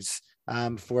of Jews?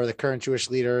 for the current Jewish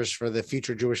leaders, for the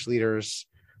future Jewish leaders,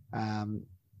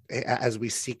 as we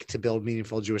seek to build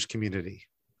meaningful Jewish community?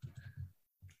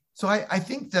 So I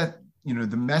think that,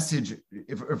 the message,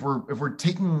 if we're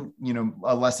taking,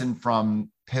 a lesson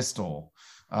from Pistol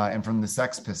and from the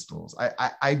Sex Pistols,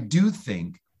 I do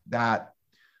think that,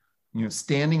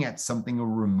 standing at something a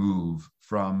remove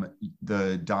from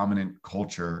the dominant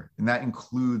culture, and that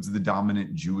includes the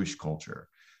dominant Jewish culture,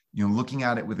 looking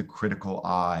at it with a critical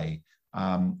eye,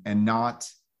 and not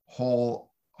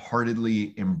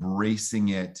wholeheartedly embracing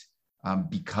it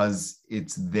because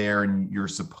it's there and you're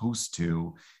supposed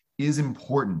to, is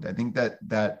important. I think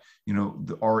that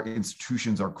our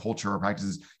institutions, our culture, our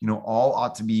practices, all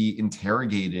ought to be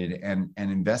interrogated and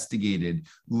investigated,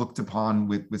 looked upon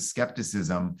with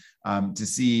skepticism, to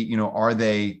see, are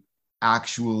they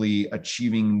actually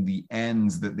achieving the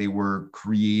ends that they were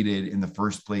created in the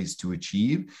first place to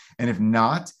achieve? And if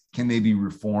not, can they be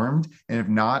reformed? And if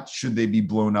not, should they be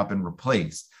blown up and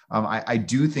replaced? I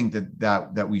do think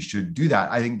that we should do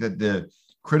that. I think that the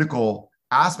critical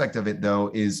aspect of it, though,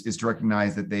 is to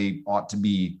recognize that they ought to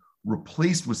be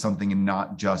replaced with something and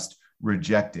not just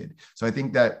rejected. So I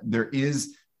think that there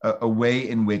is a way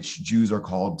in which Jews are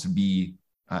called to be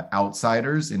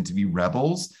outsiders and to be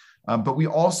rebels. But we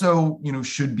also,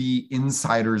 should be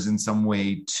insiders in some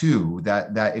way too.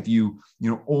 That if you,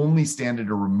 only stand at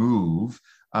a remove,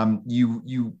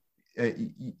 you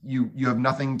have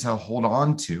nothing to hold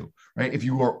on to, right? If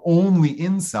you are only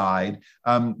inside,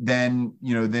 then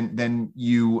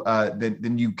you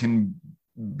can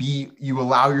you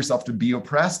allow yourself to be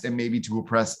oppressed and maybe to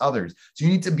oppress others. So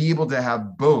you need to be able to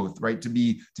have both, right? To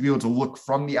be able to look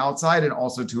from the outside and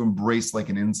also to embrace like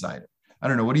an insider. I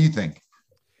don't know. What do you think?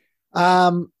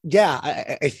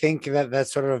 I think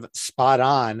that's sort of spot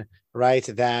on, right?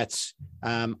 That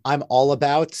I'm all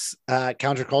about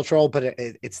countercultural, but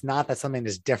it's not that something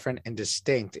is different and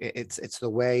distinct. It's the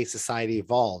way society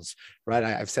evolves, right?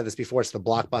 I've said this before. It's the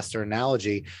Blockbuster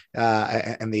analogy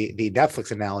and the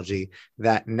Netflix analogy,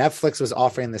 that Netflix was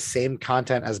offering the same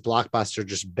content as Blockbuster,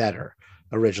 just better.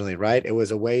 Originally, right? It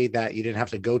was a way that you didn't have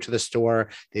to go to the store.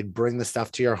 They'd bring the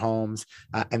stuff to your homes.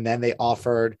 And then they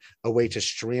offered a way to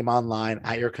stream online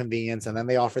at your convenience. And then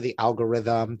they offer the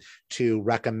algorithm to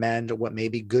recommend what may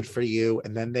be good for you.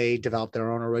 And then they developed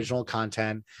their own original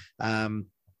content.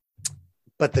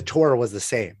 But the Torah was the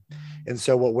same. And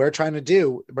so what we're trying to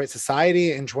do, right,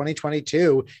 society in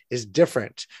 2022 is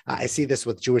different. I see this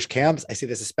with Jewish camps. I see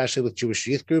this especially with Jewish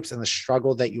youth groups and the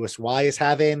struggle that USY is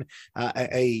having,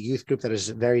 a youth group that is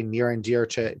very near and dear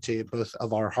to both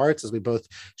of our hearts, as we both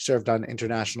served on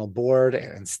international board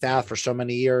and staff for so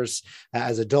many years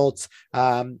as adults.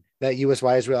 That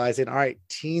USY is realizing, all right,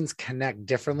 teens connect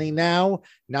differently now,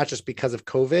 not just because of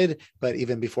COVID, but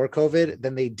even before COVID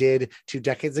than they did 2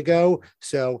 decades ago.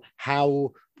 So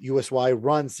how USY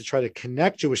runs to try to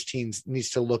connect Jewish teens needs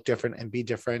to look different and be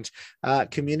different.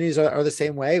 Communities are the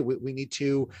same way. We need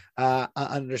to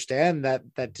understand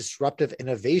that disruptive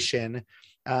innovation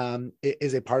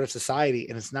is a part of society.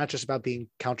 And it's not just about being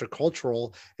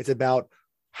countercultural. It's about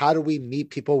how do we meet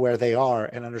people where they are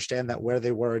and understand that where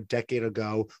they were a decade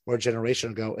ago or a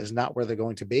generation ago is not where they're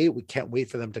going to be. We can't wait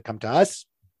for them to come to us.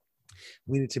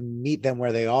 We need to meet them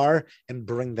where they are and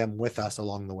bring them with us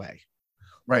along the way.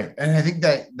 Right. And I think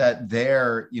that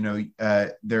there,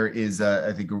 there is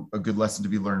I think a good lesson to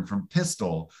be learned from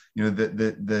Pistol,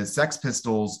 the Sex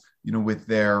Pistols, with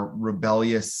their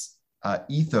rebellious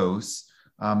ethos,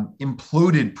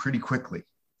 imploded pretty quickly.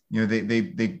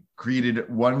 They created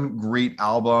one great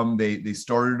album. They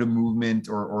started a movement,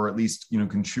 or at least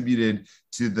contributed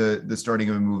to the starting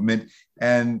of a movement,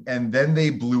 and then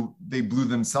they blew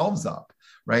themselves up,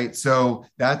 right? So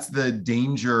that's the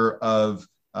danger of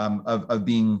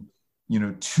being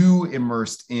too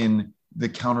immersed in the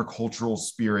countercultural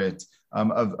spirit,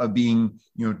 of being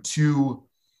too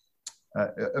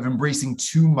of embracing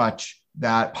too much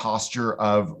that posture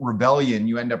of rebellion.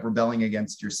 You end up rebelling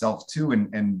against yourself too,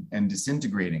 and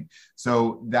disintegrating.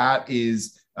 So that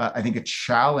is, I think, a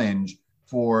challenge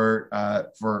for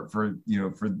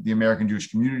the American Jewish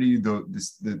community,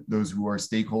 those who are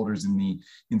stakeholders in the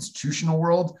institutional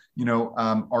world.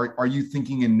 Are you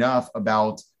thinking enough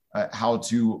about how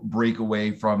to break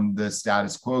away from the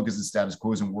status quo, because the status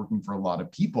quo isn't working for a lot of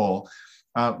people,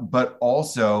 but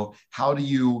also how do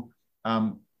you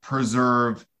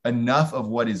preserve enough of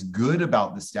what is good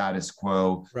about the status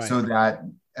quo, right, so that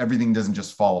everything doesn't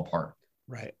just fall apart?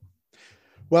 Right.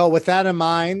 Well, with that in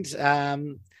mind,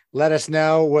 let us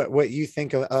know what you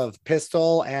think of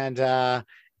Pistol and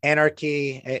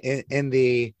anarchy in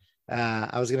the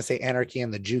I was going to say anarchy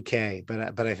in the Jew-K,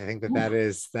 but I think that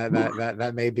is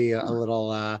that may be a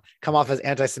little come off as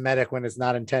anti-Semitic when it's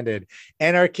not intended.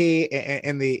 Anarchy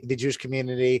in the Jewish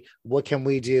community. What can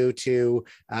we do to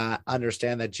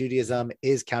understand that Judaism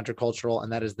is countercultural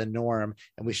and that is the norm,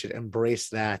 and we should embrace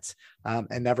that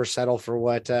and never settle for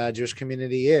what Jewish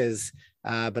community is,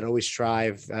 but always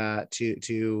strive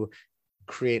to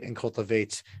create and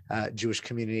cultivate Jewish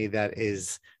community that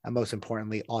is most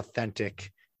importantly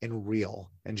authentic and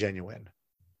real and genuine.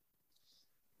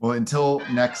 Well, until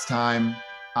next time,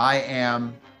 I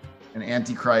am an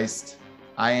antichrist.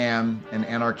 I am an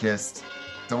anarchist.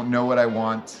 Don't know what I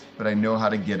want, but I know how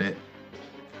to get it.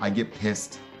 I get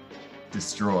pissed.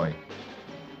 Destroy.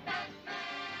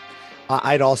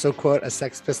 I'd also quote a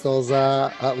Sex Pistols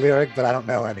lyric, but I don't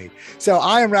know any. So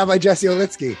I am Rabbi Jesse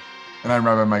Olitsky. And I'm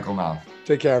Rabbi Michael Knopf.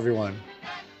 Take care, everyone.